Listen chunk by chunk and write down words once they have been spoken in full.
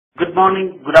Good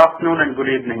morning, good afternoon, and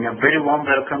good evening. A very warm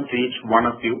welcome to each one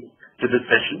of you to this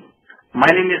session.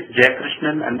 My name is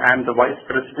Jayakrishnan, and I am the Vice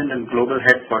President and Global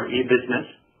Head for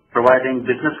eBusiness, providing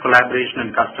business collaboration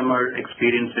and customer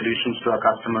experience solutions to our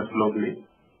customers globally.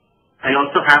 I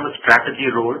also have a strategy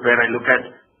role where I look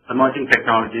at emerging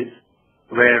technologies,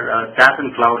 where SaaS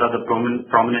and cloud are the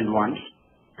prominent ones.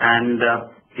 And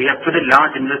we have pretty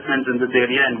large investments in this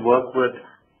area and work with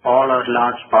all our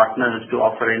large partners to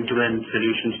offer end-to-end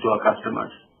solutions to our customers.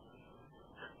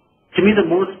 To me, the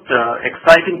most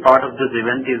exciting part of this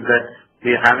event is that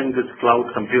we are having this cloud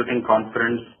computing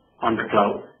conference on the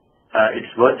cloud.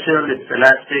 It's virtual, it's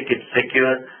elastic, it's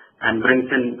secure, and brings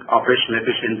in operational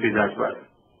efficiencies as well.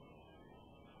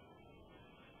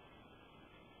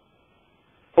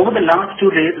 Over the last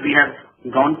 2 days, we have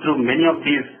gone through many of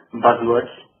these buzzwords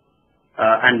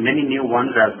and many new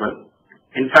ones as well.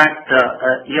 In fact,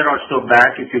 a year or so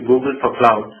back, if you Google for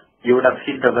cloud, you would have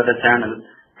hit the weather channel,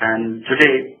 and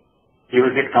today you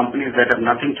will get companies that have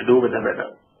nothing to do with the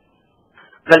weather.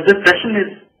 Well, this session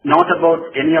is not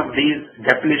about any of these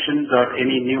definitions or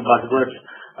any new buzzwords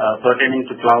pertaining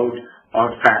to cloud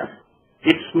or SaaS.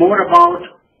 It's more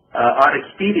about our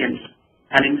experience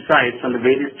and insights on the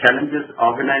various challenges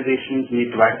organizations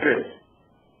need to address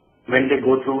when they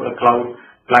go through a cloud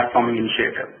platforming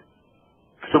initiative.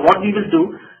 So what we will do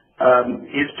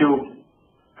is to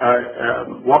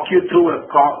walk you through a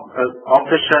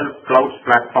off-the-shelf cloud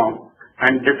platform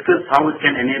and discuss how it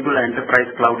can enable an enterprise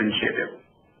cloud initiative.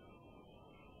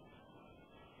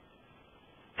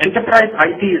 Enterprise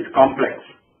IT is complex,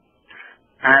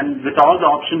 and with all the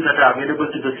options that are available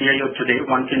to the CIO today,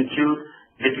 one can choose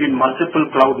between multiple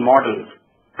cloud models: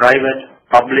 private,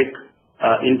 public,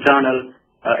 internal,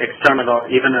 external, or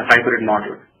even a hybrid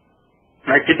model.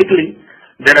 Right? Typically,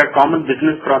 there are common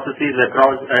business processes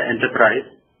across enterprise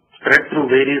spread through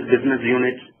various business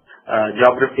units,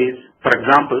 geographies. For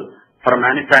example, for a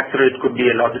manufacturer, it could be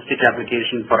a logistic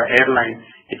application. For an airline,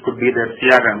 it could be their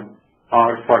CRM.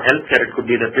 Or for healthcare, it could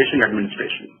be their patient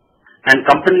administration. And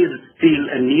companies feel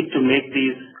a need to make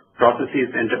these processes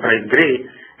enterprise grade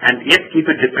and yet keep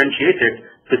it differentiated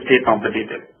to stay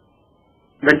competitive.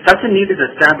 When such a need is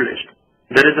established,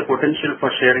 there is a potential for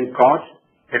sharing costs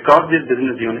across these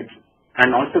business units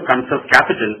and also conserve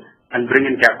capital and bring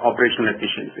in operational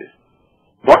efficiencies.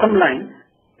 Bottom line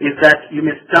is that you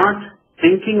may start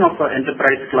thinking of an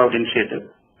enterprise cloud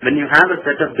initiative when you have a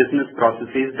set of business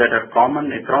processes that are common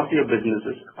across your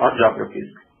businesses or geographies,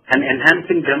 and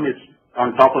enhancing them is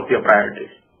on top of your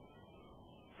priorities.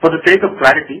 For the sake of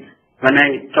clarity, when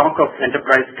I talk of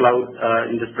enterprise cloud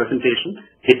in this presentation,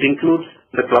 it includes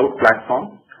the cloud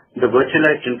platform, the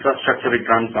virtualized infrastructure it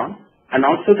runs on, and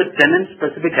also the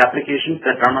tenant-specific applications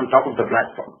that run on top of the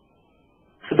platform.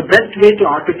 So the best way to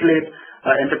articulate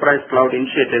enterprise cloud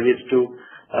initiative is to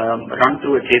run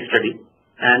through a case study.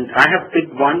 And I have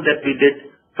picked one that we did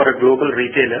for a global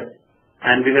retailer,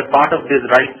 and we were part of this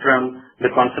right from the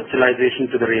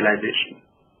conceptualization to the realization.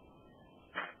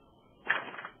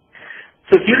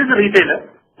 So here is a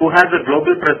retailer who has a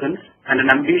global presence and an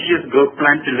ambitious growth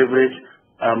plan to leverage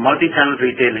multi-channel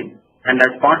retailing, and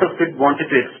as part of it wanted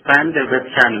to expand their web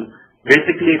channel,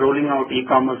 basically rolling out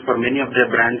e-commerce for many of their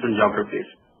brands and geographies.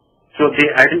 So they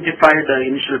identified the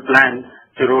initial plan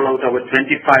to roll out over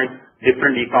 25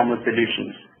 different e-commerce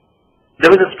solutions. There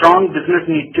was a strong business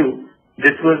need too.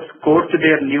 This was core to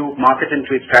their new market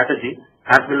entry strategy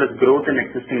as well as growth in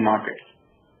existing markets.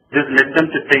 This led them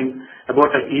to think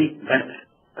about an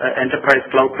enterprise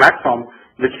cloud platform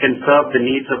which can serve the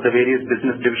needs of the various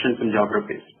business divisions and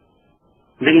geographies.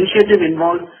 The initiative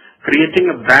involves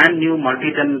creating a brand new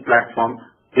multi-tenant platform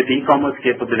with e-commerce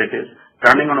capabilities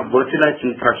running on a virtualized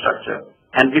infrastructure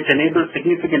and which enables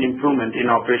significant improvement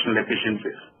in operational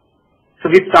efficiencies.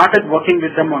 So we started working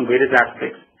with them on various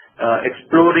aspects,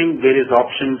 exploring various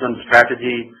options on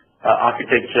strategy,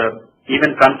 architecture,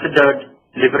 even considered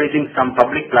leveraging some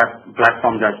public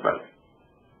platforms as well.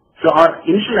 So our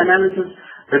initial analysis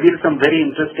revealed some very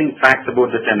interesting facts about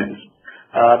the tenants.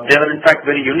 They were in fact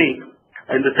very unique,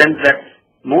 in the sense that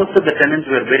most of the tenants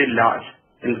were very large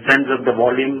in the sense of the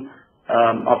volume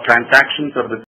of transactions or the